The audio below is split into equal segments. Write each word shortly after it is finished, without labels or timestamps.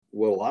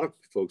what a lot of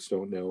folks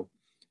don't know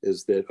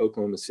is that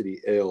Oklahoma City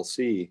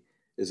ALC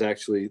is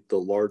actually the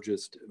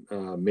largest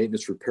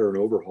maintenance, repair, and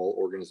overhaul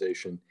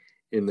organization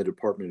in the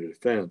Department of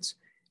Defense.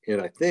 And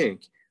I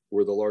think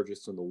we're the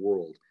largest in the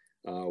world,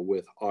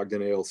 with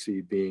Ogden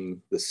ALC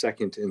being the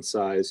second in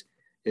size,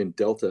 and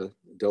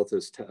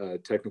Delta's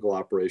technical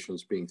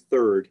operations being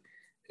third,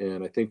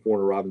 and I think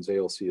Warner Robins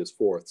ALC is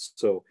fourth.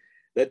 So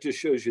that just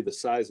shows you the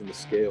size and the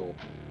scale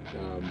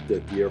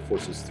that the Air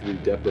Force's 3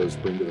 depots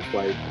bring to the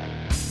fight.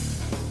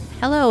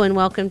 Hello and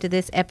welcome to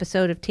this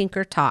episode of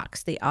Tinker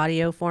Talks, the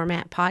audio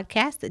format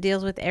podcast that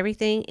deals with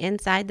everything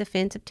inside the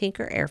fence of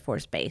Tinker Air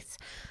Force Base.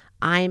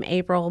 I'm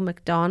April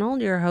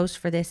McDonald, your host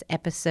for this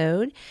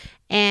episode,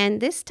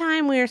 and this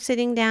time we are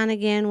sitting down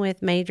again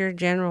with Major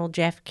General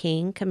Jeff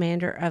King,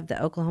 commander of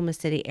the Oklahoma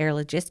City Air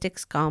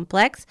Logistics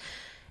Complex.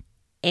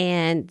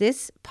 And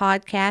this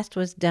podcast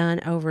was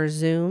done over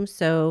Zoom,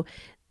 so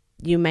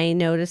you may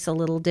notice a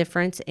little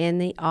difference in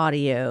the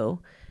audio.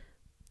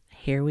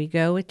 Here we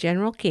go with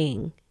General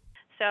King.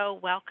 So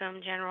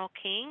welcome, General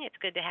King. It's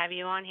good to have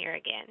you on here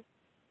again.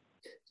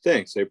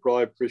 Thanks, April.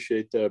 I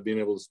appreciate being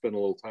able to spend a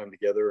little time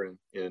together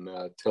and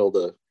tell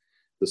the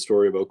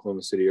story of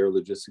Oklahoma City Air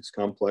Logistics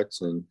Complex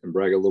and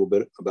brag a little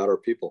bit about our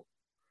people.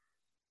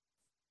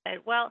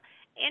 Well,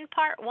 in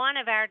part one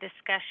of our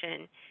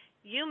discussion,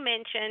 you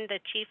mentioned the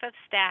Chief of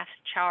Staff's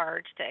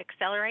charge to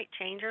accelerate,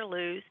 change, or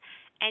lose,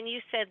 and you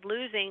said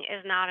losing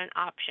is not an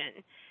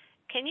option.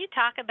 Can you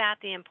talk about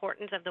the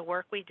importance of the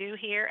work we do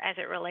here as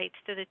it relates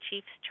to the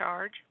Chief's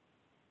charge?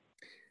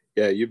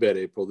 Yeah, you bet,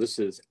 April. This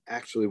is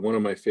actually one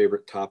of my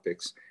favorite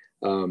topics.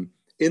 In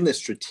the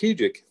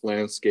strategic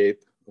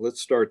landscape,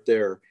 let's start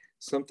there.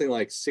 Something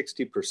like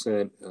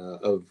 60%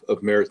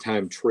 of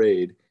maritime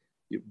trade,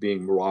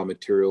 being raw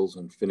materials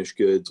and finished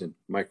goods and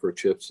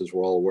microchips, as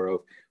we're all aware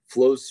of,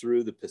 flows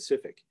through the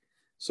Pacific.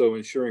 So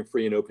ensuring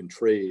free and open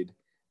trade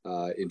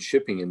in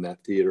shipping in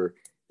that theater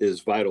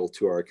is vital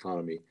to our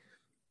economy.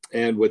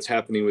 And what's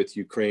happening with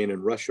Ukraine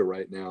and Russia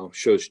right now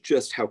shows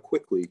just how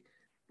quickly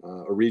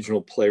a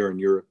regional player in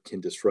Europe can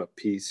disrupt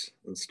peace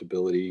and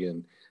stability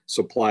and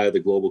supply of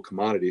the global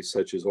commodities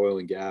such as oil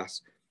and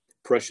gas,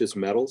 precious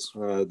metals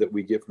that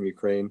we get from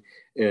Ukraine,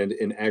 and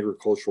in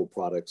agricultural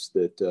products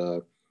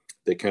that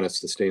kind of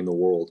sustain the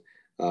world.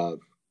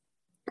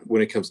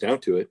 When it comes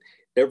down to it,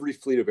 every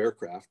fleet of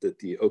aircraft that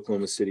the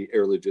Oklahoma City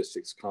Air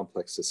Logistics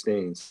Complex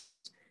sustains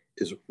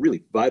is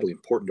really vitally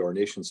important to our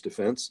nation's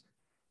defense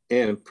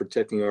and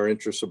protecting our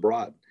interests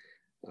abroad.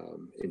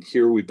 And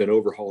here we've been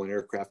overhauling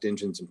aircraft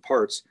engines and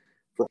parts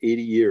for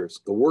 80 years.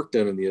 The work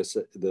done in the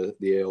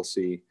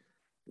ALC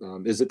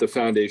is at the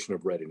foundation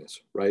of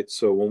readiness, right?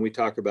 So when we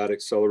talk about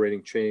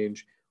accelerating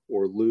change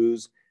or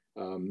lose,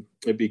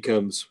 it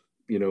becomes,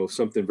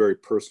 something very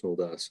personal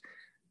to us.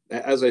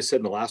 As I said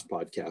in the last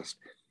podcast,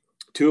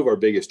 2 of our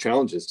biggest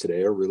challenges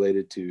today are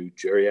related to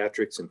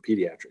geriatrics and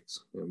pediatrics.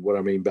 And what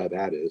I mean by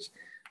that is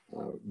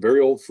very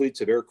old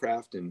fleets of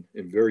aircraft and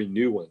very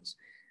new ones.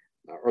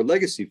 Our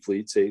legacy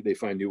fleets, they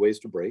find new ways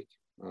to break.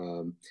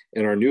 And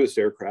our newest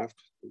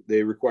aircraft,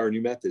 they require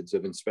new methods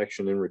of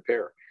inspection and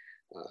repair.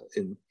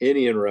 And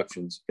any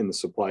interruptions in the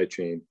supply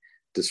chain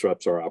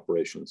disrupts our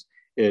operations.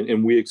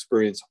 And we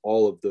experience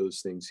all of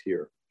those things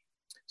here.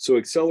 So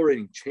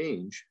accelerating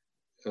change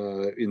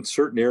in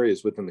certain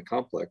areas within the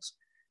complex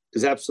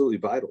is absolutely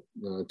vital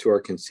to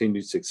our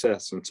continued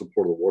success and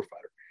support of the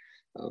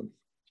warfighter.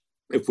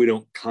 If we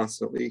don't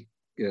constantly,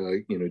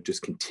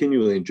 just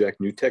continually inject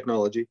new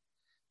technology,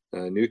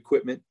 new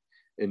equipment,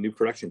 and new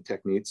production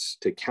techniques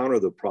to counter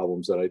the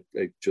problems that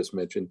I just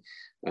mentioned,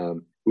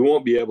 we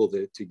won't be able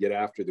to get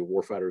after the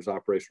warfighter's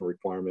operational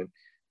requirement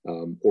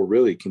or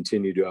really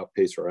continue to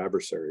outpace our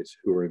adversaries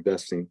who are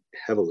investing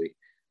heavily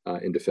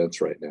in defense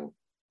right now.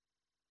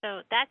 So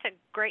that's a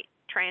great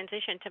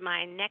transition to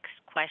my next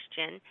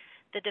question.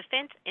 The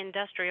Defense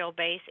Industrial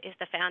Base is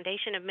the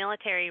foundation of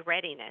military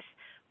readiness.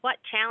 What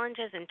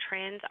challenges and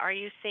trends are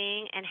you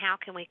seeing, and how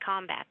can we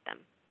combat them?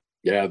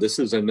 Yeah, this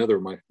is another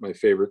of my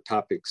favorite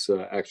topics,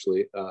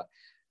 actually.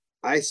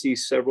 I see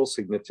several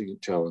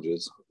significant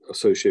challenges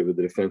associated with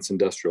the Defense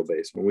Industrial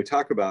Base. When we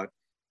talk about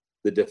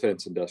the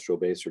Defense Industrial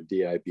Base, or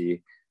DIB,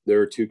 there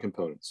are 2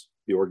 components.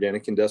 The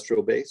Organic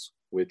Industrial Base,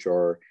 which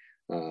are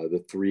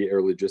the 3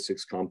 air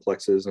logistics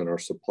complexes and our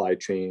supply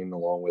chain,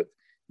 along with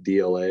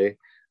DLA.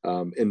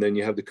 And then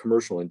you have the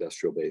Commercial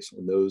Industrial Base,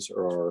 and those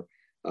are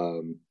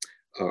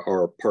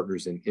our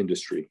partners in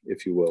industry,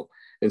 if you will.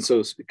 And so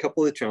a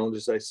couple of the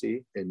challenges I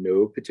see in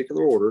no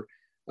particular order.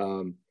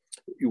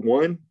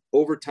 1,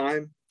 over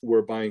time,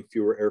 we're buying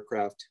fewer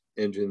aircraft,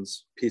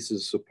 engines,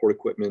 pieces of support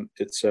equipment,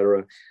 et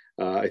cetera.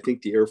 I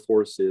think the Air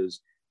Force is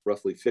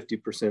roughly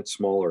 50%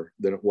 smaller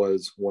than it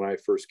was when I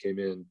first came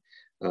in,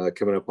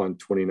 coming up on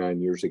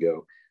 29 years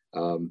ago.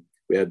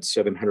 We had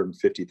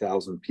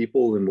 750,000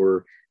 people, and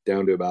we're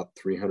down to about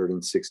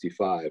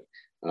 365.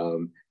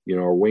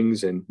 Our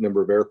wings and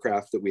number of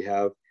aircraft that we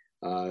have,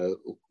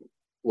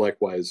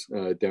 likewise,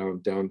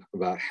 down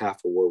about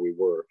half of where we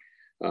were.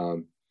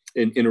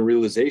 In a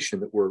realization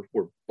that we're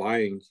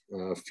buying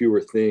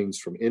fewer things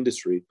from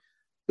industry,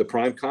 the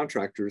prime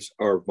contractors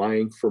are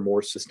vying for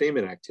more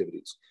sustainment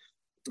activities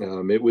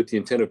with the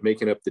intent of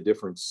making up the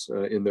difference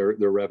in their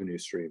revenue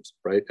streams,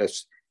 right?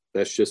 That's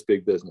just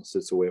big business.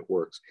 It's the way it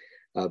works.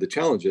 The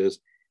challenge is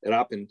it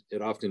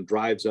often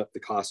drives up the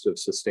cost of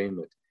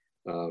sustainment.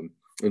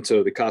 And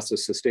so the cost of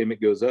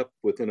sustainment goes up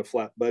within a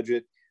flat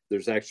budget.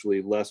 There's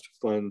actually less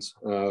funds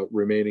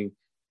remaining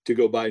to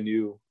go buy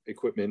new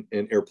equipment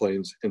and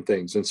airplanes and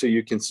things. And so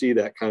you can see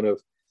that kind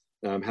of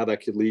how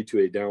that could lead to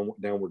a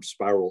downward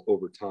spiral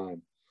over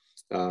time.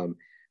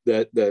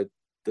 The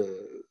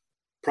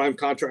prime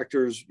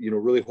contractors,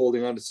 really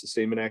holding on to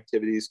sustainment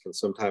activities can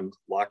sometimes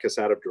lock us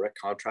out of direct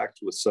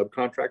contracts with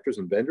subcontractors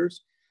and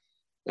vendors.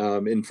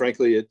 And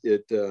frankly,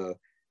 it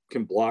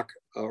can block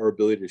our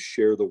ability to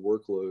share the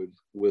workload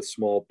with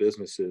small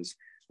businesses,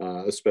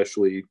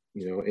 especially,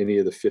 any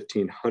of the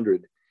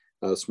 1,500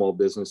 small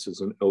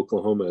businesses in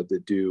Oklahoma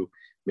that do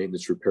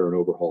maintenance, repair, and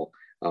overhaul.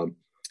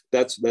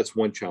 That's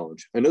one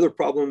challenge. Another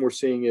problem we're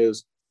seeing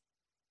is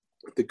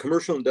the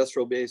commercial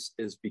industrial base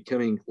is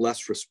becoming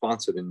less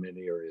responsive in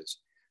many areas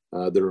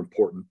that are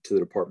important to the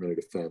Department of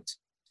Defense.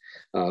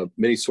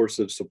 Many sources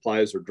of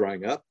supplies are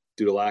drying up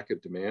due to lack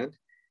of demand.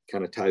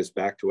 Kind of ties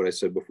back to what I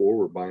said before.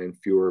 We're buying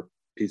fewer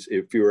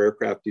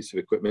aircraft, pieces of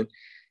equipment.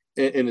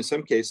 And in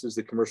some cases,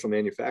 the commercial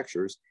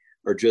manufacturers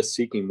are just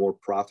seeking more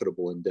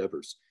profitable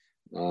endeavors.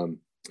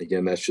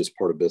 Again, that's just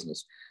part of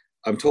business.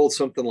 I'm told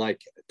something like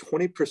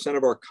 20%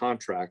 of our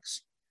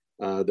contracts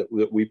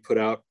that we put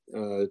out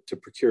to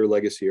procure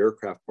legacy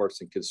aircraft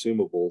parts and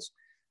consumables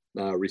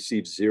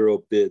receive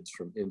zero bids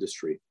from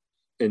industry.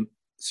 And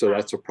so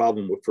that's a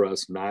problem for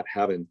us not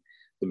having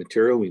the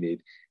material we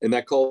need. And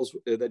that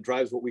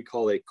drives what we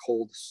call a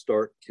cold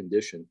start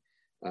condition.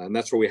 And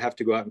that's where we have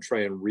to go out and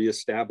try and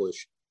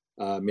reestablish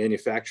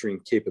manufacturing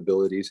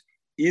capabilities,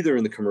 either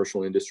in the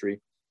commercial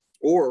industry,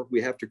 or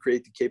we have to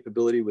create the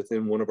capability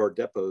within one of our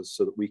depots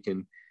so that we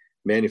can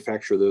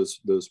manufacture those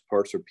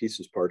parts or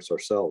parts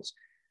ourselves.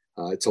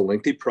 It's a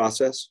lengthy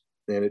process,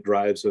 and it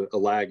drives a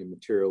lag in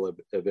material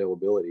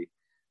availability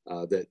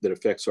that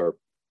affects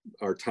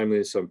our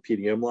timeliness on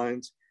PDM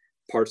lines,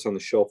 parts on the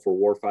shelf for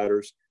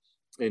warfighters,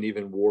 and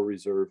even war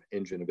reserve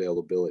engine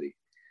availability.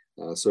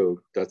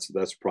 So that's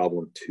a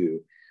problem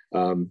too.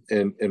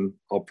 And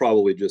I'll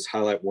probably just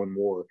highlight one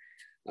more.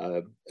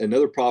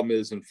 Another problem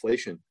is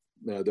inflation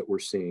that we're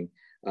seeing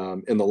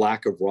and the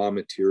lack of raw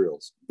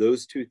materials.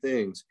 Those two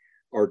things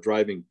are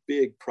driving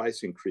big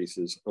price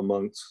increases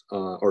amongst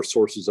our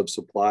sources of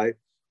supply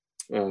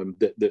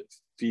that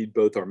feed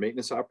both our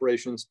maintenance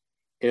operations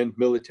and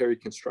military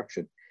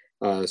construction.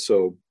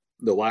 So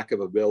the lack of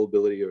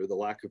availability or the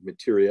lack of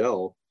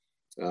materiel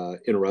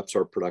interrupts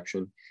our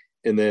production.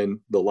 And then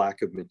the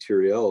lack of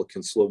materiel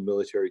can slow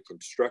military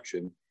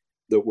construction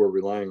that we're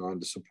relying on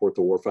to support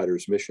the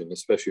warfighter's mission,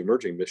 especially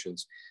emerging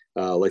missions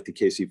like the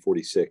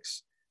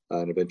KC-46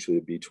 and eventually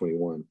the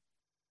B-21.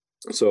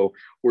 So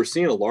we're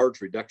seeing a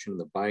large reduction in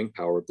the buying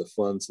power of the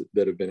funds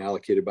that have been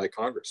allocated by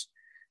Congress.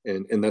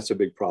 And that's a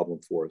big problem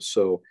for us.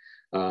 So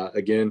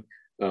again,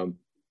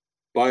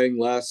 buying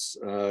less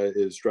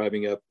is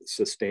driving up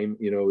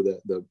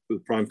the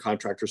prime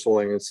contractors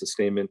holding in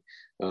sustainment.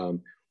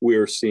 We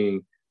are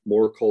seeing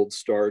more cold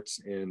starts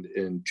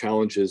and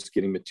challenges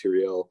getting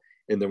material,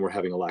 and then we're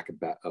having a lack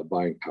of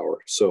buying power.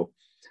 So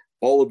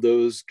all of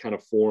those kind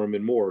of form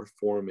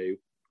a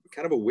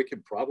kind of a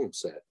wicked problem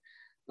set.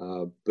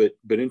 But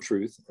in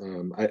truth,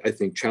 I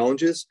think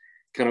challenges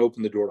kind of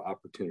open the door to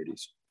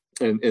opportunities.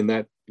 And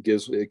that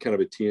gives kind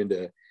of a tee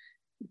into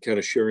kind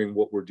of sharing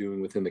what we're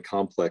doing within the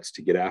complex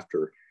to get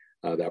after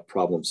that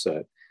problem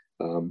set.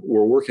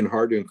 We're working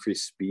hard to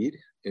increase speed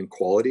and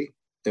quality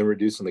and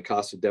reducing the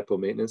cost of depot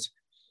maintenance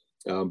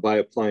by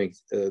applying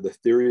the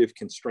theory of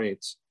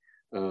constraints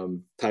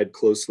tied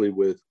closely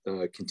with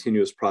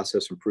continuous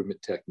process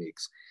improvement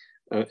techniques.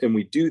 And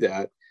we do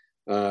that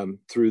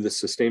through the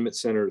Sustainment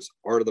Center's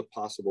Art of the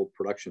Possible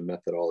production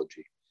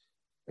methodology.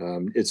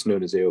 It's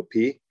known as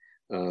AOP.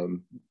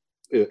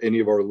 Any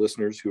of our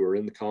listeners who are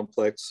in the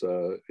complex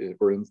or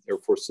in Air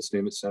Force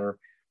Sustainment Center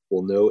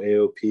will know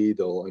AOP.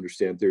 They'll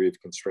understand theory of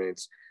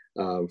constraints.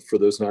 For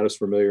those not as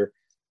familiar,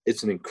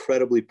 it's an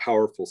incredibly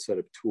powerful set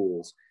of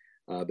tools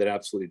that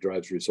absolutely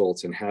drives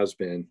results and has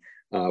been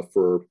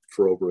for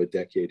over a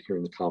decade here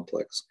in the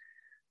complex.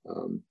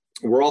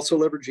 We're also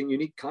leveraging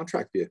unique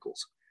contract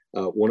vehicles.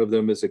 One of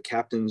them is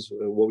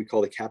what we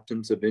call the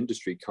captains of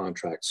industry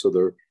contracts. So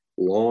they're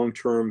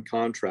long-term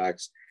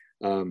contracts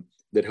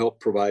that help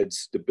provide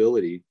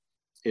stability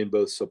in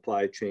both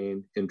supply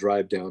chain and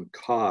drive down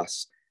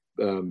costs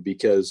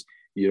because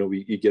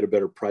you get a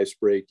better price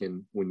break,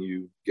 and when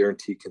you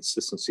guarantee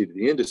consistency to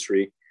the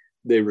industry,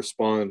 they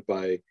respond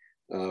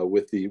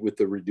with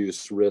the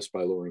reduced risk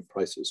by lowering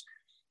prices.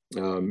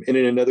 And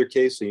in another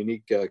case, a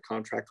unique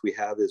contract we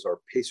have is our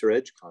Pacer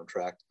Edge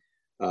contract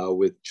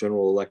with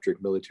General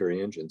Electric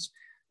military engines.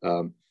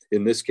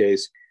 In this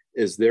case,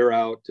 as they're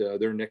out,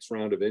 their next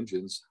round of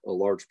engines, a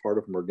large part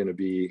of them are going to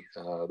be,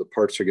 the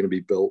parts are going to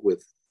be built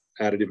with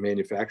additive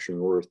manufacturing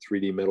or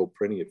 3D metal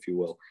printing, if you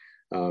will.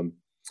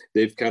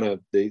 They've got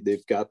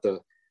the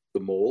the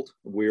mold.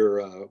 We're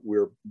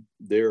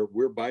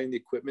buying the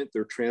equipment,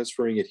 they're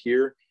transferring it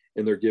here,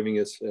 and they're giving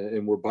us,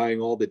 and we're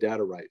buying all the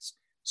data rights.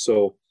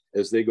 So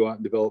as they go out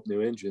and develop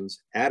new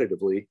engines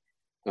additively,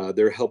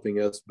 they're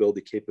helping us build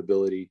the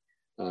capability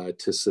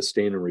to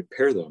sustain and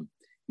repair them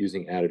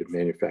using additive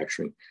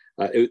manufacturing.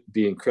 It would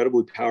be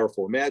incredibly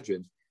powerful.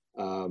 Imagine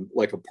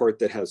like a part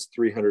that has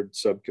 300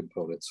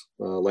 subcomponents,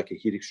 like a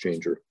heat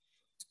exchanger.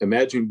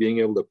 Imagine being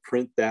able to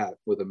print that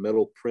with a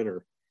metal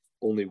printer,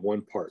 only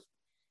one part.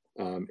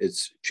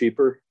 It's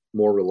cheaper,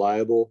 more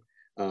reliable,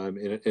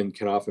 and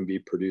can often be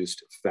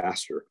produced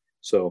faster.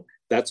 So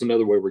that's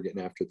another way we're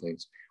getting after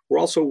things. We're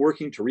also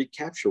working to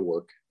recapture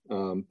work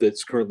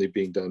that's currently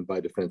being done by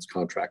defense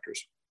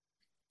contractors.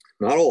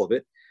 Not all of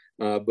it,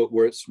 but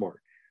where it's smart,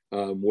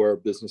 where our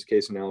business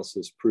case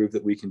analysis proved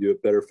that we can do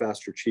it better,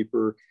 faster,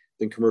 cheaper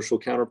than commercial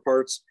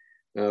counterparts.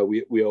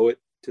 We owe it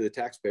to the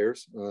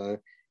taxpayers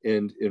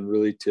and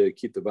really to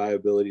keep the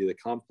viability of the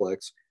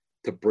complex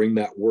to bring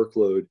that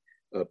workload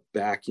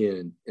back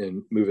in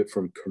and move it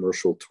from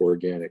commercial to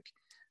organic.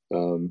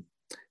 And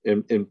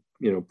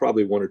you know,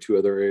 probably one or two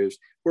other areas.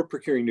 We're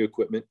procuring new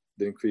equipment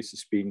that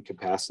increases speed and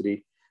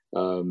capacity,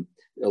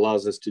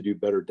 allows us to do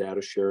better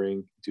data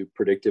sharing, do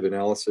predictive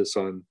analysis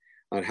on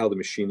how the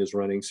machine is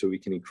running so we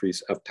can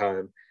increase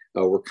uptime.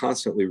 We're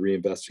constantly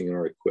reinvesting in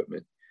our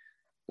equipment.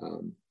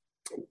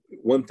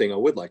 One thing I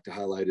would like to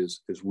highlight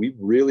is we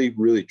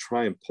really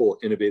try and pull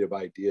innovative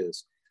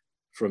ideas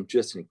from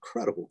just an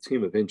incredible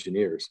team of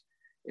engineers.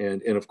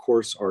 And of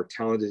course, our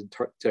talented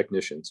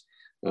technicians,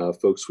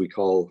 folks we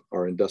call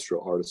our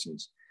industrial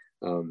artisans.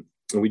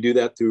 And we do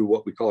that through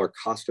what we call our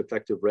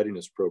cost-effective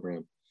readiness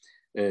program.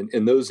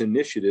 And those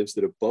initiatives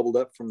that have bubbled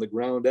up from the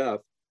ground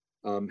up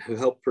have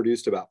helped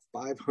produce about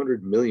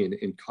 500 million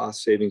in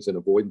cost savings and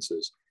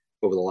avoidances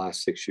over the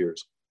last 6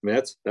 years. I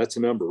mean, that's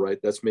a number, right?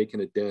 That's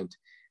making a dent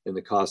in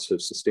the cost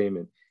of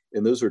sustainment.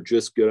 And those are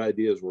just good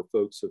ideas where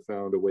folks have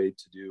found a way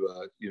to do,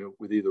 you know,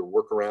 with either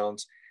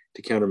workarounds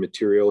to counter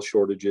material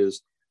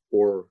shortages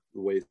or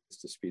the ways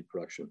to speed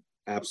production.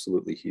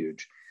 Absolutely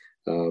huge.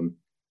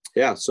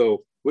 Yeah,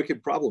 so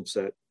wicked problem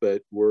set,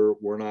 but we're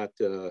not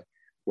going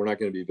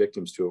to be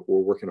victims to it. We're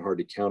working hard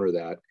to counter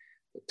that,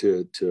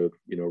 to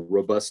you know,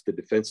 robust the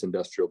defense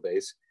industrial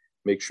base,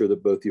 make sure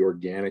that both the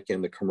organic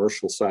and the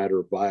commercial side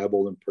are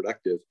viable and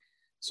productive,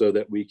 so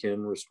that we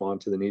can respond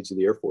to the needs of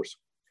the Air Force.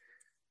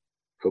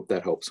 Hope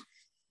that helps.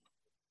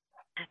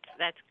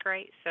 That's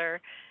great,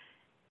 sir.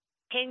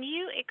 Can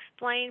you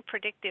explain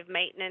predictive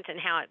maintenance and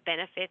how it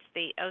benefits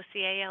the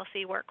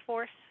OC-ALC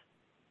workforce?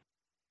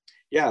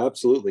 Yeah,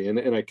 absolutely.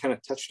 And I kind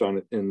of touched on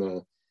it in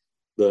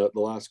the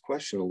last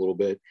question a little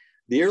bit.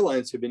 The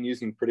airlines have been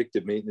using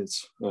predictive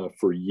maintenance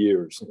for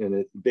years, and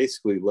it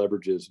basically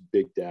leverages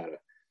big data.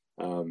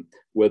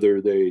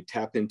 Whether they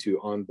tap into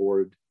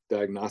onboard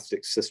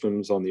diagnostic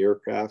systems on the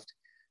aircraft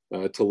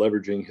to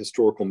leveraging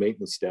historical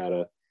maintenance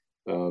data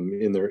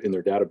in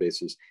their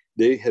databases,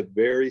 they have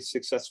very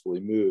successfully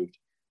moved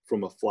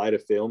from a fly to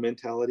fail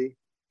mentality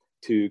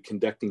to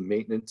conducting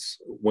maintenance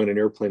when an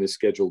airplane is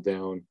scheduled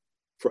down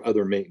for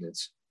other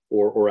maintenance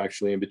or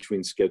actually in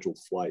between scheduled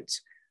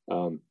flights.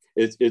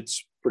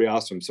 It's pretty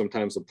awesome.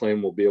 Sometimes the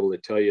plane will be able to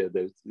tell you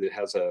that it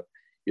has an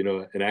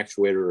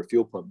actuator or a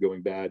fuel pump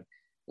going bad.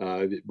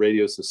 It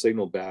radios the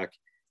signal back,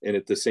 and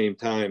at the same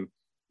time,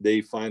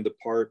 they find the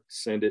part,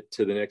 send it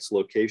to the next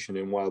location,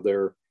 and while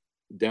they're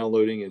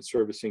downloading and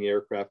servicing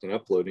aircraft and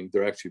uploading,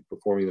 they're actually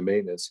performing the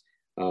maintenance.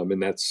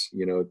 And that's,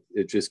 you know,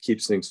 it just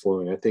keeps things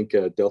flowing. I think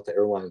Delta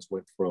Airlines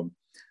went from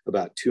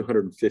about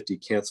 250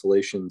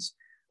 cancellations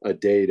a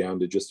day down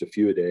to just a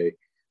few a day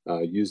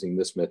using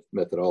this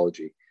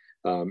methodology.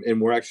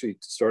 And we're actually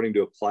starting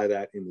to apply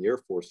that in the Air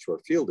Force to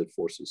our fielded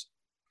forces.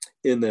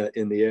 In the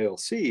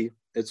ALC,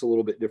 it's a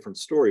little bit different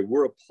story.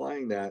 We're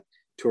applying that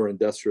to our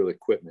industrial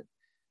equipment.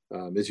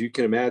 As you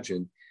can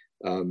imagine,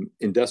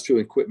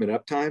 industrial equipment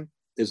uptime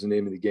is the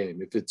name of the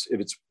game. If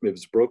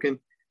it's broken,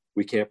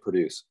 we can't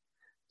produce.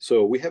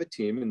 So we have a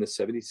team in the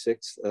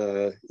 76th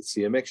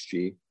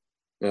CMXG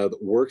that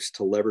works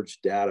to leverage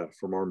data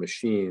from our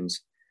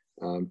machines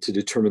to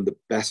determine the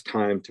best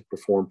time to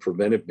perform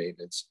preventive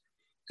maintenance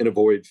and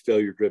avoid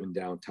failure-driven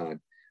downtime.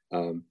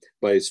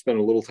 By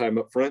spending a little time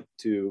up front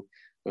to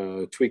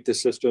tweak the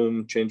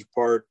system, change a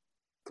part,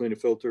 clean a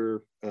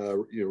filter,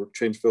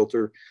 change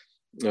filter,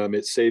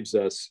 it saves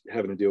us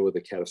having to deal with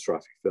a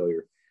catastrophic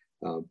failure.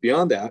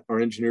 Beyond that, our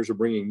engineers are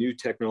bringing new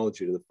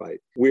technology to the fight.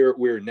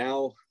 We're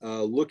now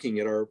looking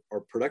at our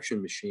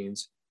production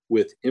machines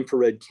with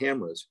infrared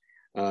cameras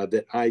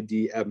that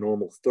ID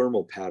abnormal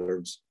thermal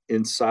patterns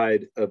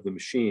inside of the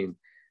machine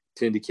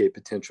to indicate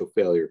potential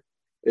failure.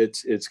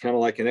 It's kind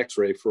of like an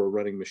X-ray for a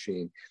running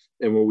machine.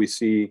 And when we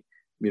see,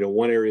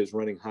 one area is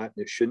running hot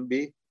and it shouldn't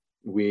be,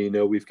 we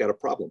know we've got a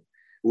problem.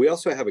 We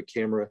also have a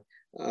camera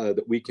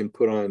that we can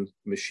put on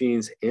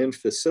machines and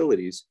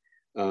facilities,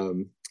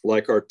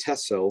 like our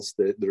test cells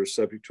that are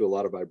subject to a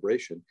lot of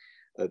vibration.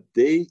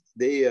 They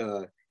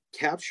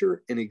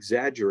capture and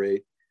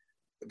exaggerate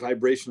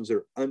vibrations that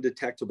are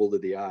undetectable to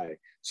the eye.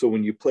 So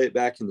when you play it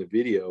back in the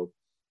video,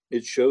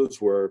 it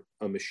shows where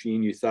a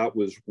machine you thought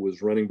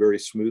was running very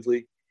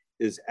smoothly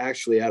is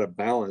actually out of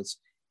balance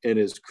and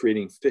is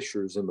creating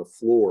fissures in the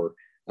floor.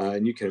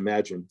 And you can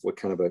imagine what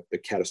kind of a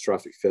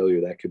catastrophic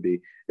failure that could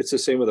be. It's the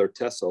same with our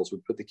test cells. We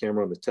put the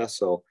camera on the test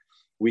cell,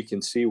 we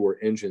can see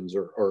where engines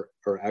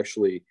are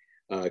actually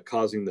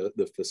causing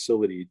the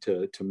facility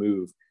to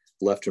move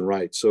left and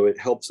right. So it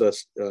helps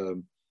us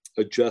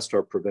adjust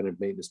our preventive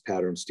maintenance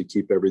patterns to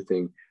keep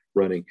everything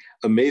running.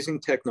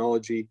 Amazing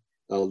technology,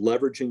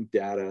 leveraging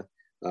data.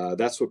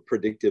 That's what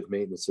predictive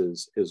maintenance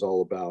is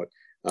all about.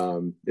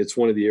 It's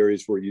one of the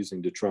areas we're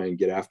using to try and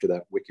get after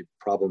that wicked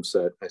problem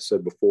set I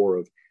said before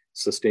of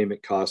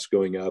sustainment costs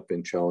going up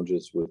and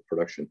challenges with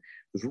production.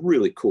 There's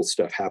really cool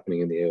stuff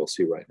happening in the ALC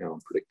right now in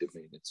predictive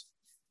maintenance.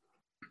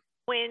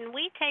 When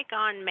we take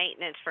on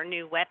maintenance for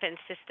new weapon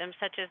systems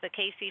such as the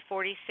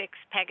KC-46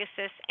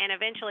 Pegasus and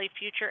eventually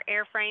future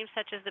airframes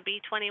such as the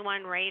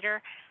B-21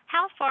 Raider,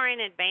 how far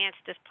in advance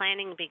does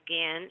planning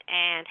begin,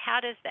 and how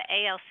does the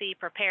ALC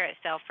prepare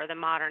itself for the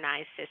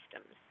modernized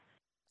systems?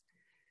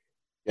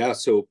 Yeah,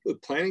 so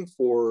planning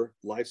for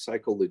life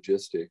cycle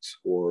logistics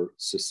or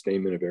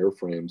sustainment of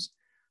airframes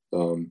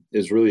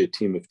is really a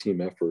team of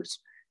team efforts.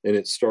 And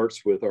it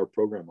starts with our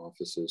program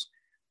offices.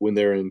 When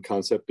they're in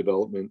concept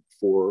development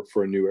for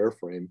a new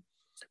airframe,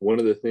 one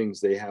of the things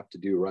they have to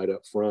do right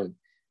up front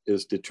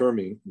is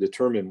determine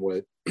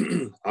what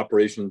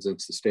operations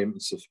and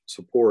sustainment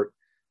support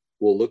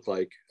will look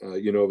like,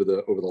 over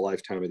the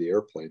lifetime of the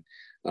airplane.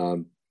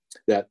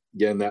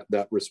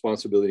 That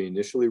responsibility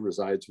initially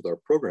resides with our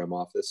program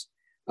office,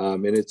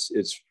 and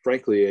it's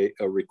frankly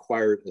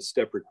a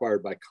step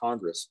required by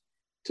Congress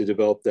to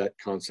develop that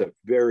concept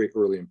very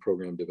early in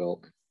program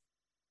development.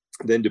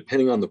 Then,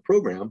 depending on the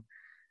program,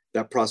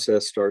 that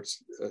process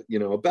starts,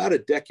 about a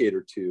decade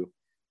or two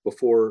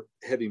before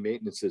heavy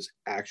maintenance is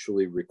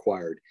actually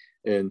required.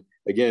 And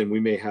again, we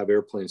may have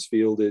airplanes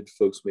fielded,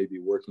 folks may be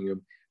working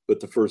them, but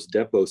the first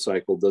depot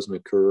cycle doesn't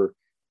occur,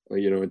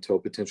 until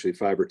potentially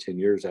 5 or 10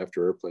 years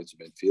after airplanes have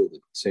been fielded.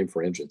 Same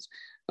for engines.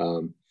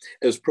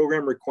 As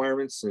program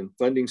requirements and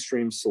funding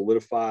streams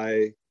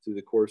solidify through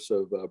the course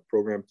of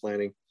program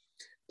planning,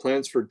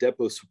 plans for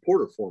depot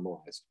support are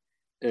formalized.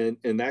 And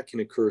that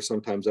can occur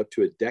sometimes up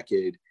to a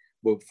decade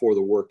before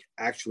the work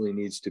actually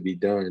needs to be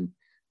done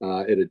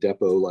at a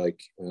depot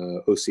like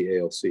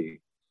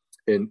OC-ALC.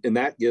 And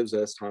that gives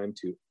us time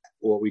to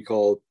what we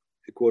call,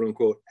 quote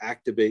unquote,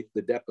 activate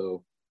the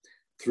depot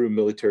through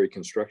military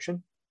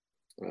construction,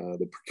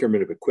 the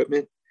procurement of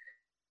equipment,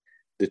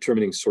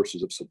 determining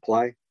sources of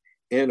supply,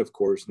 and of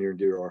course, near and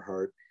dear to our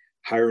heart,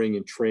 hiring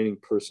and training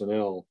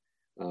personnel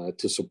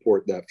to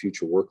support that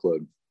future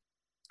workload.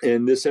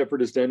 And this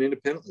effort is done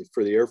independently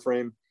for the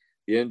airframe,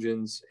 the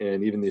engines,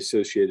 and even the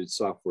associated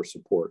software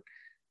support.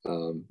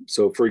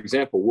 So for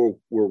example,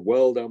 we're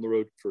well down the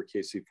road for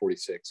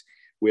KC-46.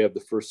 We have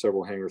the first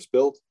several hangars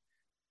built,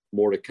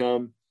 more to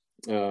come.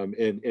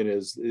 And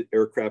as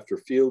aircraft are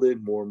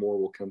fielded, more and more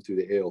will come through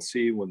the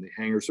ALC. When the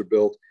hangars are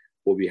built,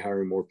 we'll be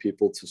hiring more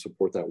people to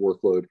support that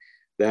workload.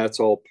 That's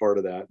all part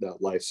of that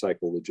life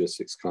cycle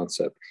logistics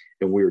concept.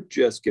 And we're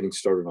just getting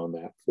started on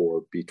that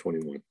for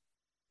B-21.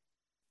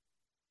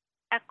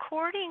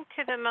 According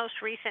to the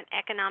most recent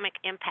economic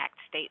impact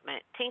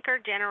statement, Tinker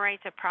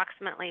generates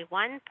approximately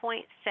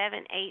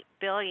 $1.78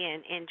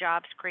 billion in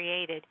jobs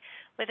created,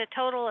 with a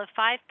total of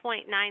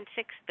 $5.96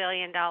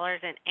 billion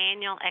in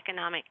annual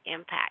economic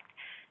impact.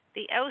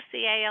 The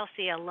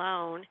OC-ALC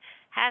alone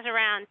has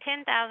around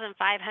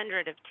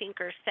 10,500 of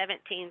Tinker's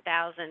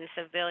 17,000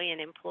 civilian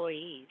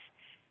employees,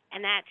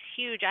 and that's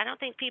huge. I don't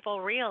think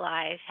people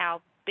realize how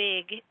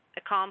big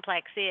the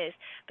complex is.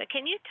 But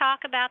can you talk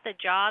about the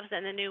jobs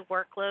and the new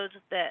workloads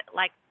that,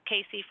 like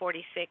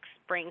KC-46,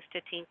 brings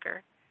to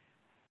Tinker?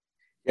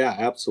 Yeah,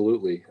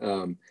 absolutely.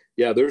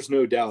 There's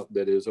no doubt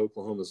that as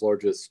Oklahoma's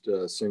largest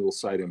single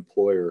site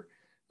employer,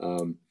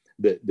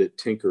 that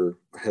Tinker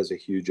has a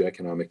huge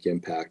economic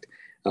impact.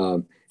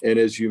 And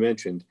as you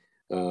mentioned,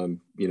 over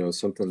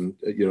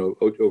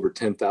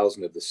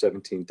 10,000 of the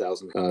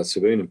 17,000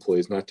 civilian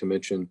employees, not to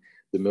mention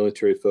the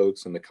military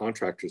folks and the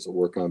contractors that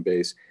work on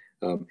base.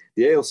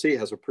 The ALC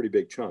has a pretty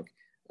big chunk.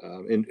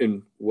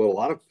 And what a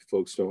lot of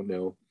folks don't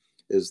know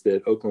is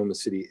that Oklahoma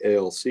City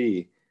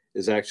ALC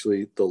is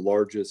actually the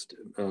largest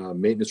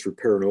maintenance,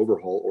 repair, and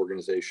overhaul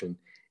organization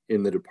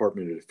in the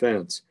Department of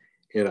Defense.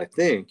 And I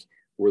think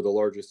we're the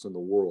largest in the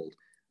world,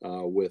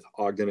 with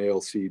Ogden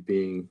ALC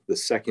being the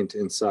second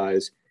in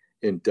size,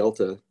 and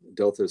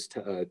Delta's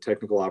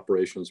technical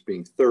operations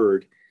being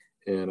third,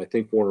 and I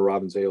think Warner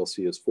Robins ALC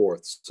is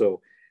fourth. So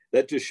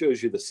that just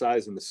shows you the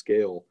size and the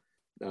scale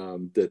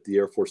that the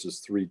Air Force's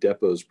 3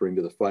 depots bring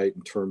to the fight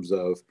in terms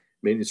of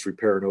maintenance,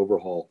 repair, and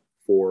overhaul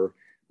for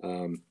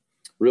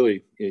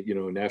really,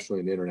 nationally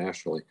and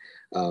internationally.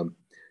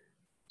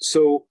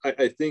 So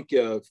I think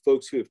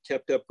folks who have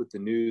kept up with the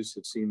news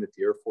have seen that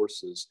the Air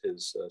Force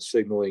is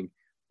signaling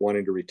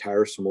wanting to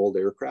retire some old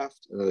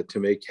aircraft to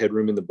make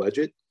headroom in the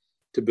budget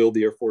to build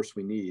the Air Force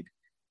we need,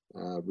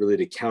 really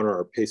to counter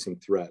our pacing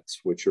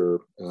threats, which are,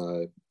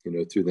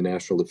 through the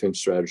National Defense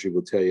Strategy,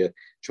 will tell you,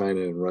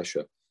 China and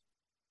Russia.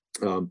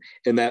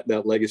 And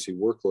that legacy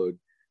workload,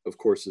 of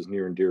course, is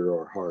near and dear to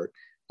our heart.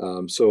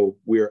 So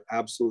we are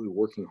absolutely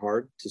working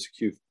hard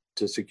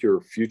to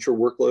secure future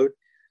workload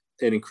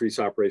and increase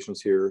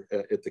operations here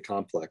at the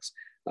complex.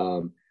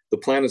 The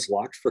plan is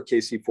locked for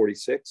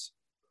KC-46,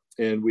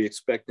 and we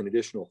expect an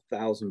additional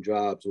 1,000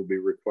 jobs will be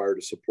required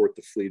to support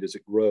the fleet as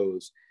it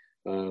grows,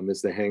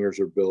 as the hangars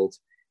are built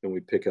and we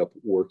pick up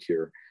work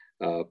here.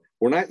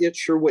 We're not yet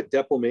sure what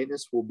depot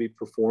maintenance will be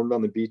performed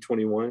on the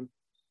B-21,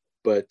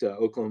 but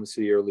Oklahoma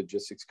City Air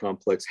Logistics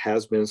Complex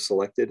has been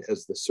selected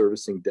as the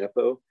servicing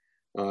depot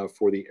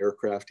for the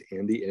aircraft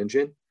and the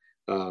engine.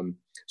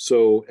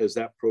 So as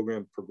that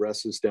program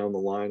progresses down the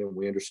line and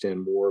we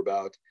understand more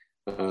about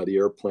the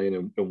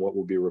airplane and what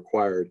will be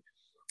required,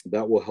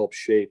 that will help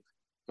shape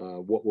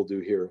what we'll do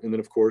here. And then,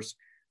 of course,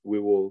 we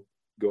will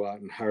go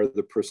out and hire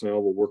the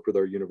personnel. We'll work with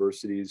our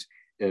universities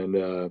and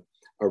our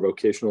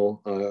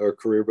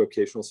career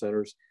vocational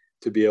centers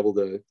to be able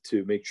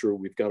to make sure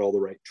we've got all the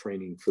right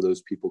training for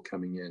those people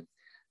coming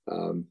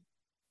in.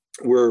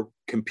 We're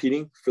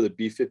competing for the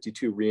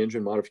B-52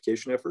 re-engine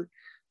modification effort.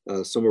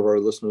 Some of our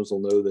listeners will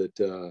know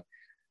that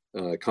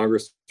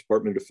Congress,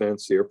 Department of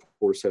Defense, the Air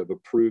Force have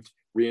approved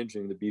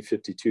re-engineering the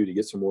B-52 to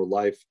get some more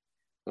life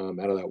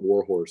out of that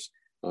warhorse.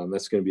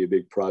 That's going to be a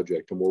big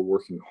project, and we're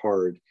working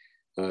hard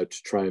to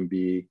try and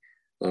be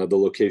the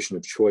location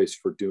of choice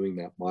for doing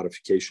that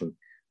modification.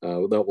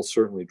 That will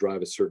certainly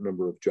drive a certain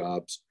number of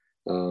jobs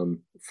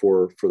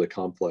for the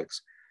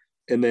complex.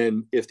 And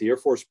then if the Air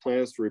Force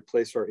plans to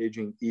replace our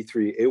aging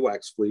E-3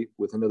 AWACS fleet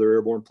with another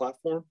airborne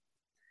platform,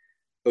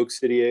 Oak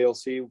City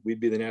ALC, we'd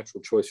be the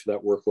natural choice for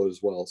that workload as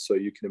well. So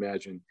you can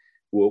imagine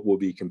we'll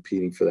be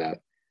competing for that.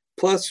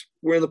 Plus,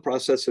 we're in the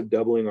process of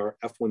doubling our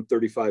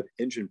F-135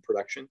 engine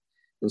production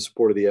in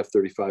support of the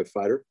F-35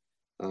 fighter.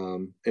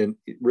 And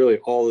really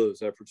all of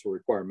those efforts will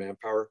require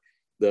manpower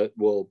that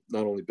will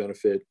not only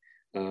benefit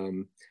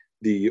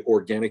the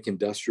organic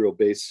industrial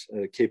base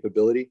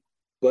capability,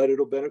 but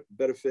it'll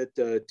benefit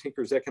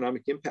Tinker's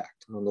economic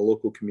impact on the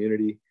local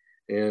community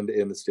and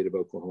in the state of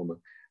Oklahoma.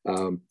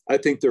 I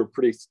think there are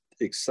pretty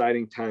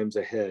exciting times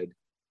ahead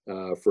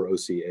for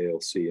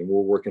OC-ALC, and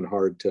we're working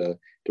hard to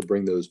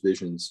bring those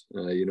visions,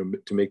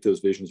 to make those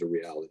visions a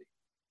reality.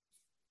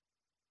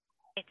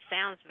 It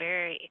sounds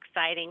very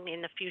exciting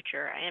in the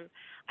future, and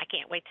I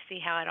can't wait to see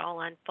how it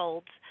all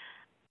unfolds.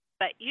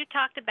 But you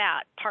talked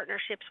about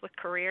partnerships with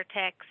career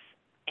techs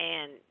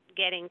and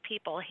getting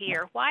people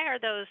here. Why are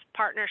those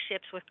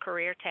partnerships with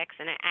career techs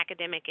and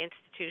academic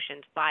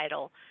institutions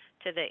vital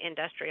to the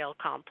industrial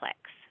complex?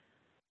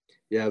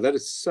 Yeah, that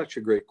is such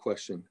a great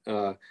question.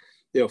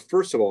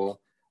 First of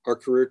all, our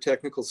career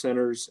technical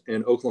centers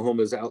and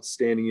Oklahoma's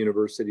outstanding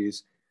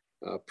universities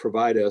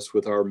provide us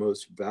with our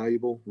most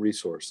valuable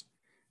resource,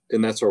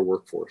 and that's our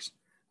workforce.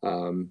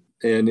 And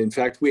in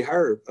fact, we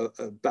hire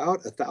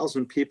about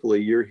 1,000 people a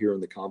year here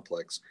in the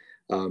complex.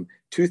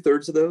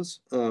 2/3 of those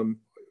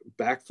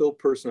backfill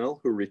personnel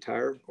who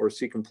retire or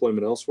seek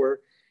employment elsewhere,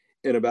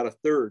 and about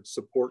 1/3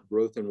 support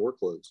growth and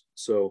workloads.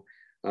 So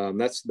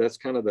that's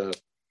kind of the,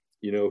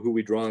 who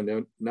we draw on.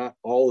 Now, not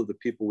all of the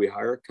people we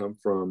hire come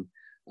from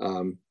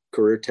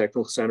career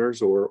technical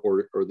centers or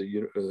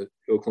the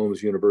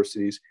Oklahoma's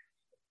universities,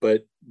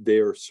 but they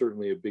are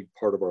certainly a big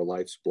part of our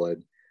life's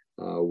blood,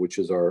 which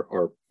is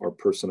our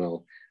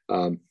personnel.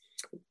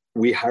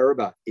 We hire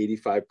about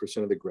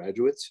 85% of the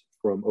graduates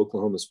from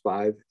Oklahoma's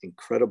 5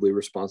 incredibly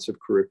responsive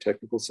career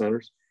technical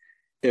centers,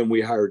 and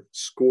we hired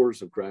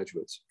scores of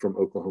graduates from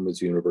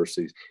Oklahoma's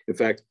universities. In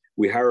fact,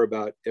 we hire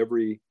about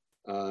every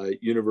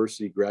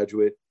university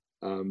graduate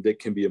that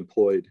can be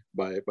employed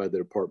by the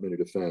Department of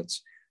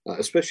Defense,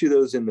 especially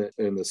those in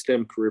the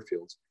STEM career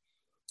fields.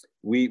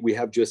 We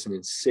have just an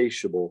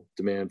insatiable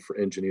demand for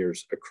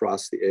engineers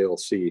across the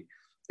ALC.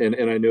 And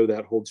I know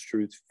that holds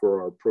true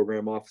for our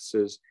program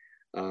offices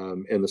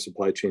and the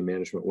supply chain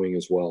management wing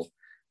as well.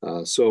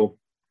 So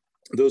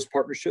those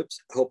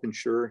partnerships help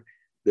ensure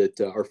that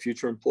our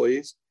future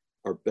employees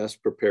are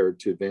best prepared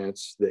to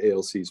advance the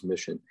ALC's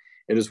mission.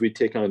 And as we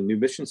take on new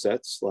mission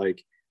sets,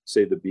 like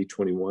say the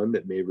B-21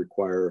 that may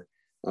require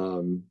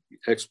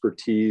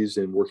expertise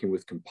in working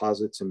with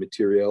composites and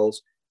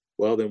materials,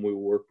 well, then we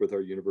will work with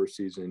our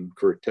universities and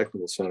career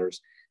technical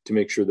centers to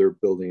make sure they're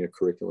building a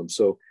curriculum.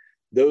 So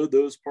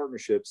those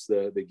partnerships,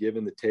 the give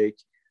and the take,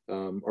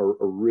 are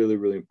really,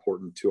 really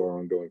important to our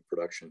ongoing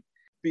production.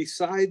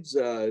 Besides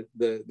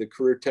the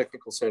career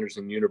technical centers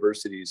and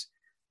universities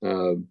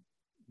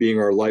being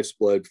our life's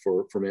blood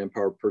for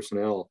manpower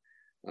personnel,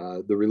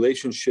 the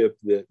relationship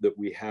that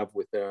we have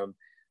with them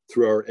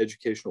through our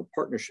educational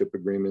partnership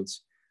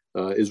agreements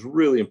is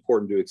really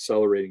important to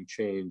accelerating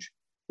change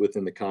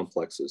within the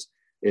complexes.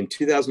 In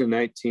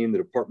 2019, the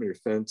Department of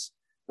Defense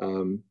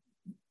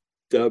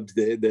dubbed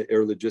the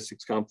air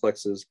logistics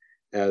complexes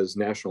as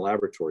national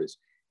laboratories.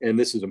 And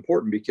this is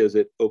important because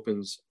it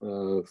opens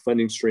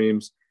funding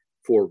streams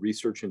for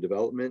research and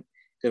development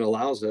and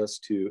allows us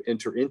to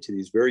enter into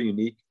these very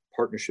unique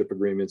partnership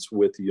agreements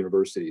with the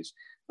universities.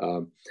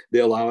 They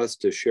allow us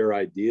to share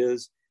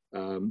ideas,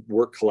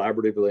 work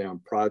collaboratively on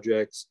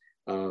projects,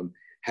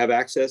 have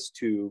access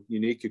to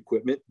unique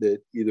equipment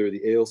that either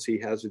the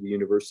ALC has or the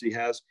university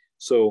has.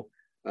 So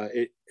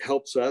it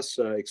helps us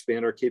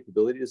expand our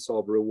capability to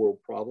solve real world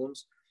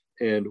problems.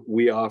 And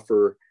we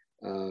offer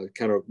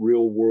kind of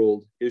real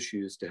world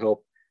issues to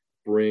help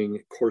bring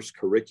course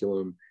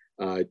curriculum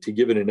to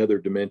give it another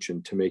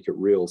dimension to make it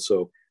real.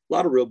 So a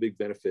lot of real big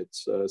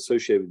benefits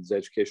associated with these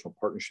educational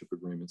partnership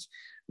agreements.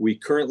 We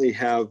currently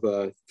have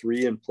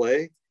 3 in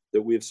play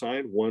that we have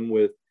signed, one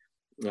with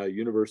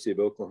University of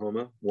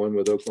Oklahoma, one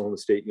with Oklahoma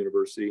State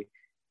University,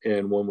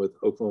 and one with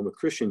Oklahoma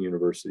Christian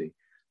University.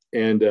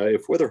 And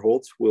if weather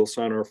holds, we'll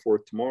sign our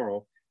 4th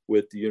tomorrow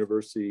with the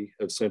University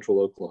of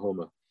Central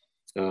Oklahoma.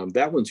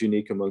 That one's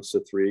unique amongst the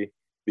 3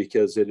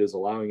 because it is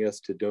allowing us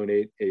to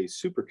donate a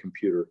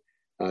supercomputer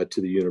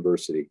to the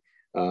university.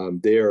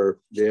 They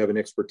have an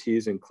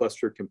expertise in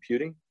cluster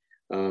computing.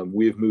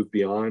 We have moved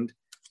beyond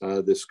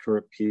this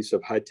current piece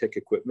of high-tech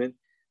equipment.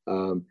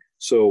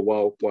 So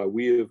while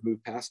we have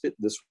moved past it,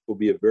 this will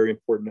be a very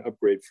important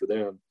upgrade for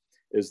them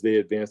as they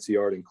advance the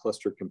art in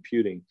cluster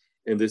computing.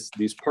 And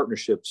these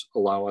partnerships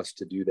allow us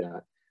to do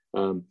that.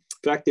 In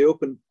fact, they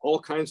open all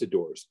kinds of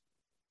doors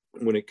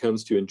when it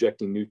comes to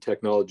injecting new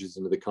technologies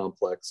into the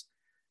complex,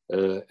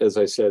 as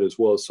I said, as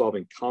well as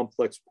solving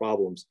complex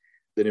problems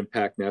that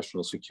impact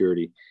national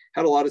security.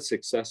 Had a lot of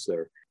success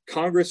there.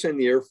 Congress and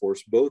the Air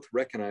Force both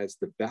recognize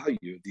the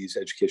value of these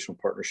educational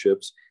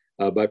partnerships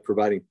by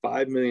providing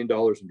 $5 million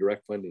in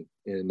direct funding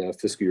in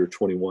fiscal year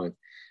 21.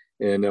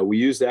 And we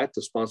use that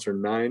to sponsor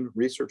 9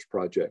 research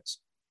projects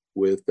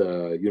with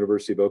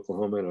University of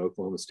Oklahoma and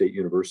Oklahoma State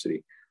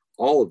University.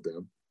 All of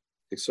them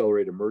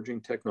accelerate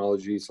emerging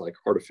technologies like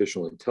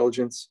artificial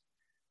intelligence,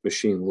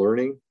 machine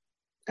learning,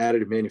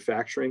 additive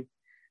manufacturing,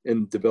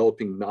 and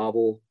developing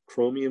novel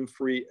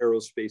chromium-free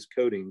aerospace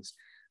coatings,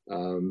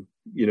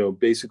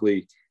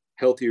 basically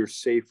healthier,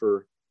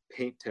 safer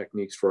paint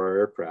techniques for our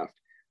aircraft.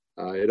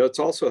 It's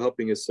also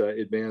helping us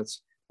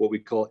advance what we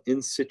call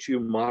in situ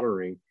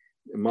monitoring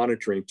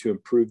to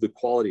improve the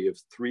quality of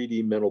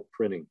 3D metal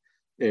printing.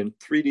 And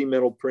 3D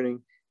metal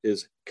printing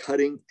is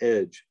cutting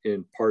edge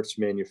in parts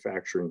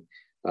manufacturing.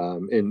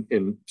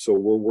 And so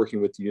we're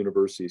working with the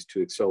universities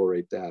to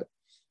accelerate that.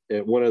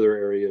 And one other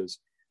area is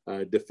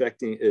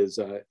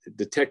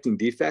detecting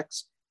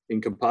defects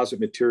in composite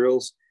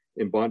materials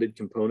in bonded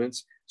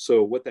components.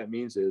 So what that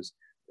means is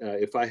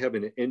if I have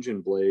an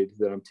engine blade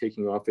that I'm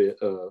taking off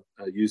a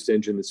used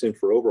engine that's in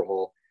for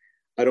overhaul,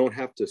 I don't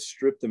have to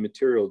strip the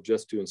material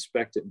just to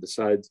inspect it and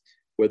decide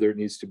whether it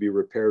needs to be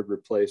repaired,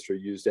 replaced, or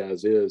used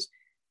as is,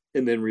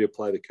 and then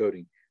reapply the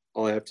coating.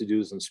 All I have to do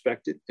is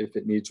inspect it. If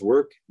it needs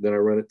work, then I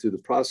run it through the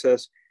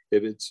process.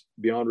 If it's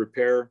beyond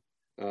repair,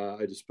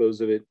 I dispose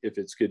of it. If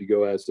it's good to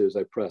go as is,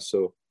 I press.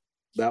 So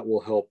that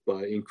will help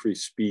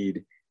increase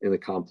speed in the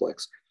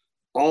complex.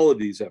 All of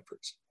these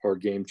efforts are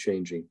game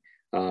changing.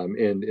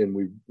 And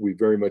we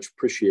very much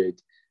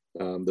appreciate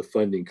the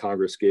funding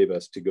Congress gave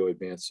us to go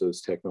advance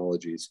those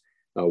technologies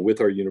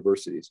with our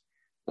universities.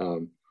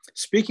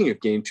 Speaking of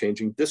game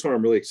changing, this one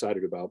I'm really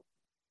excited about.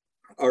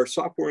 Our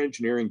software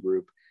engineering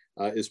group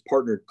is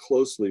partnered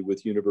closely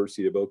with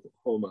University of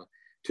Oklahoma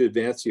to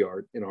advance the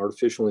art in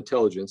artificial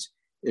intelligence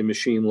and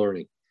machine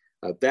learning.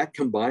 That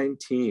combined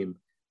team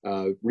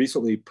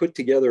recently put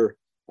together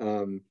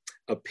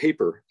a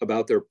paper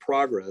about their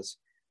progress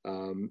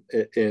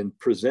and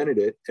presented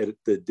it at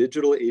the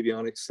Digital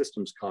Avionics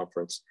Systems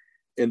Conference.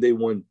 And they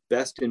won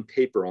Best in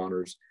Paper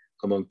honors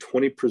among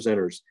 20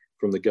 presenters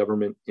from the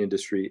government,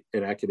 industry,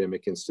 and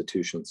academic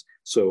institutions.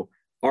 So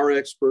our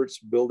experts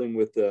building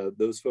with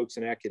those folks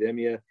in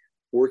academia,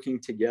 working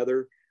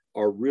together,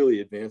 are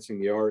really advancing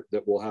the art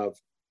that will have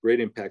great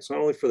impacts, not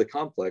only for the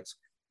complex,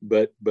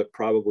 but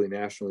probably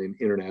nationally and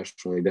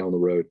internationally down the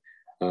road.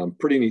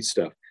 Pretty neat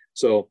stuff.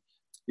 So,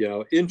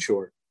 in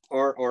short,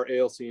 our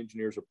ALC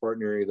engineers are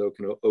partnering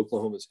with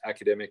Oklahoma's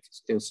academic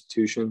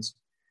institutions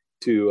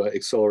to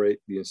accelerate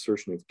the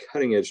insertion of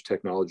cutting edge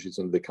technologies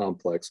into the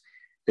complex.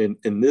 And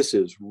this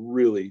is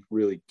really,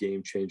 really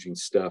game-changing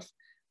stuff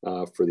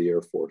for the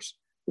Air Force.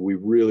 We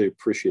really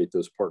appreciate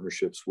those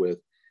partnerships with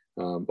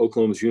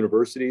Oklahoma's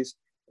universities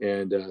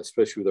and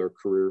especially with our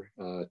career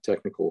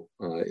technical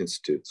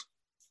institutes.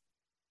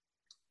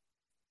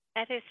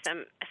 That is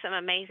some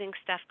amazing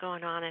stuff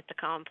going on at the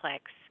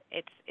complex.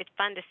 It's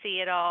fun to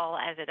see it all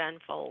as it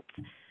unfolds.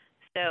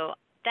 So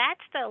that's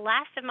the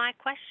last of my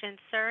questions,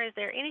 sir. Is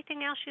there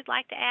anything else you'd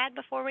like to add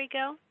before we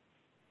go?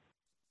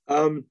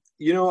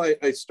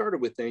 I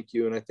started with thank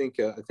you, and I think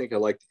I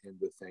like to end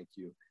with thank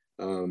you.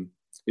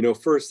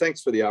 First,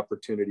 thanks for the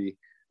opportunity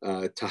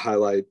to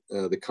highlight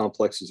the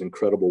complex's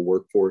incredible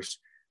workforce.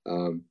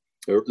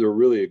 They're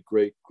really a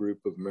great group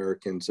of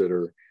Americans that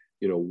are,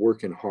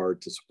 working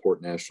hard to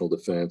support national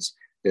defense.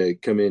 They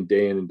come in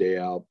and day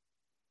out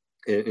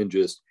and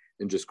just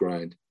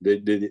grind. They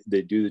do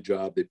the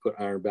job. They put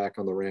iron back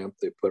on the ramp.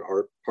 They put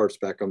parts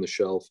back on the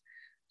shelf,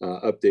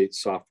 update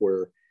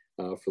software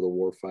for the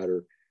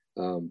warfighter.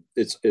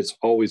 It's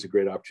always a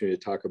great opportunity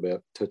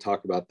to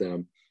talk about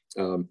them.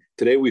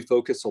 Today, we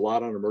focus a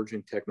lot on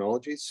emerging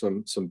technologies,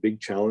 some big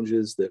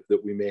challenges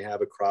that we may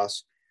have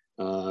across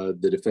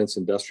the Defense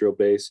Industrial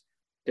Base,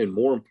 and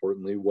more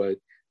importantly, what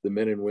the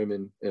men and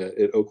women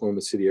at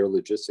Oklahoma City Air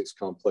Logistics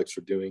Complex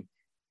are doing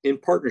in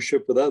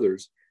partnership with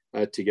others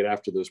to get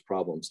after those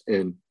problems.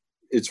 And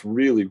it's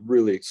really,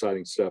 really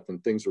exciting stuff,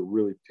 and things are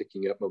really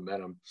picking up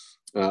momentum.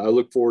 I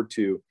look forward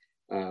to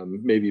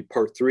maybe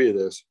part 3 of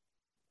this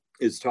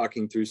is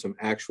talking through some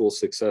actual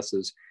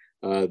successes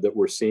that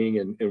we're seeing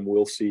and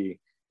will see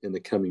in the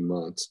coming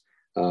months.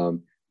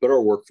 But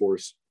our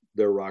workforce,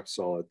 they're rock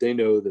solid. They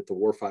know that the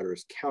warfighter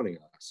is counting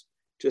on us,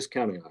 just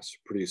counting on us to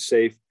produce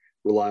safe,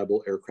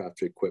 reliable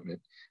aircraft equipment.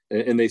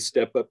 And they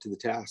step up to the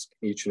task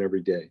each and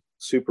every day.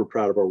 Super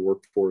proud of our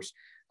workforce.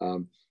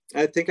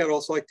 I think I'd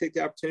also like to take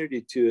the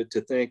opportunity to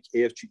thank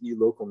AFGE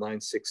Local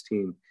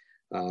 916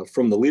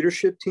 from the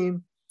leadership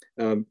team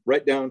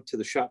right down to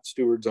the shop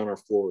stewards on our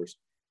floors.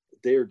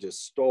 They are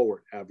just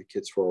stalwart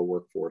advocates for our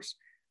workforce.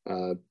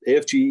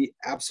 AFGE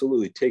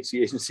absolutely takes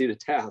the agency to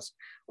task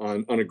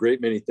on a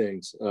great many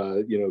things.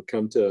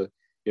 Come to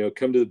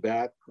the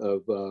bat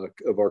of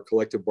our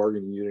collective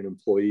bargaining unit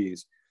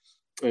employees,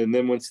 and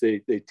then once they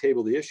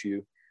table the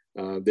issue,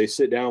 they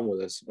sit down with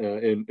us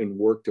and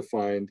work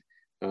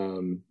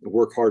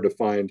hard to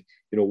find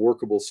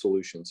workable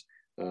solutions,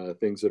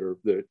 things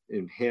that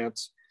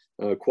enhance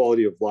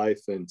quality of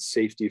life and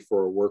safety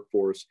for our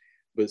workforce,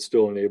 but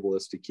still enable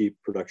us to keep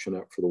production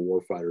up for the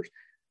warfighters.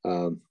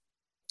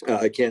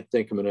 I can't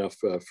thank them enough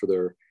for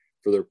their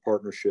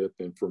partnership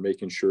and for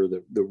making sure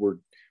that we're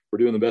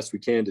doing the best we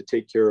can to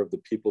take care of the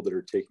people that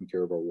are taking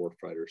care of our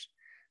warfighters.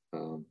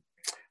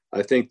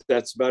 I think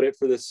that's about it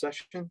for this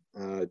session.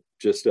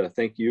 Just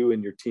thank you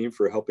and your team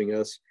for helping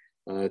us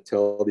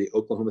tell the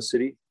Oklahoma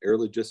City Air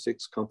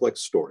Logistics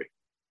Complex story.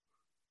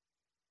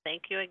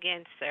 Thank you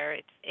again, sir.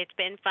 It's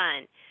been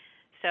fun.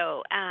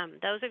 So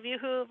those of you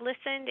who have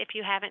listened, if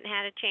you haven't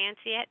had a chance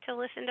yet to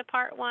listen to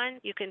part 1,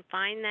 you can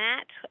find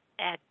that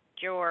at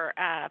your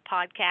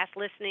podcast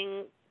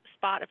listening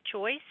spot of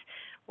choice.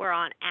 We're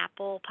on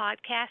Apple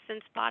Podcasts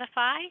and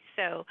Spotify,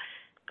 so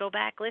go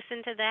back,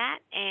 listen to that,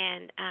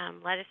 and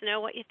let us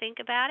know what you think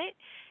about it.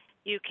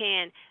 You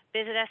can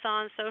visit us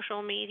on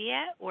social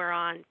media. We're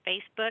on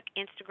Facebook,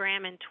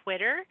 Instagram, and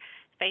Twitter.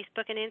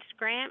 Facebook and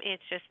Instagram,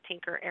 it's just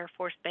Tinker Air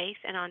Force Base,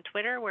 and on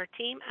Twitter, we're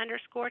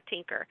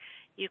team_Tinker.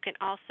 You can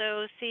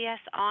also see us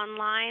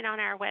online on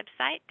our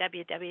website,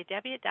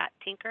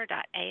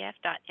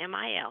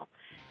 www.tinker.af.mil.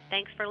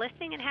 Thanks for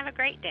listening, and have a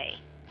great day.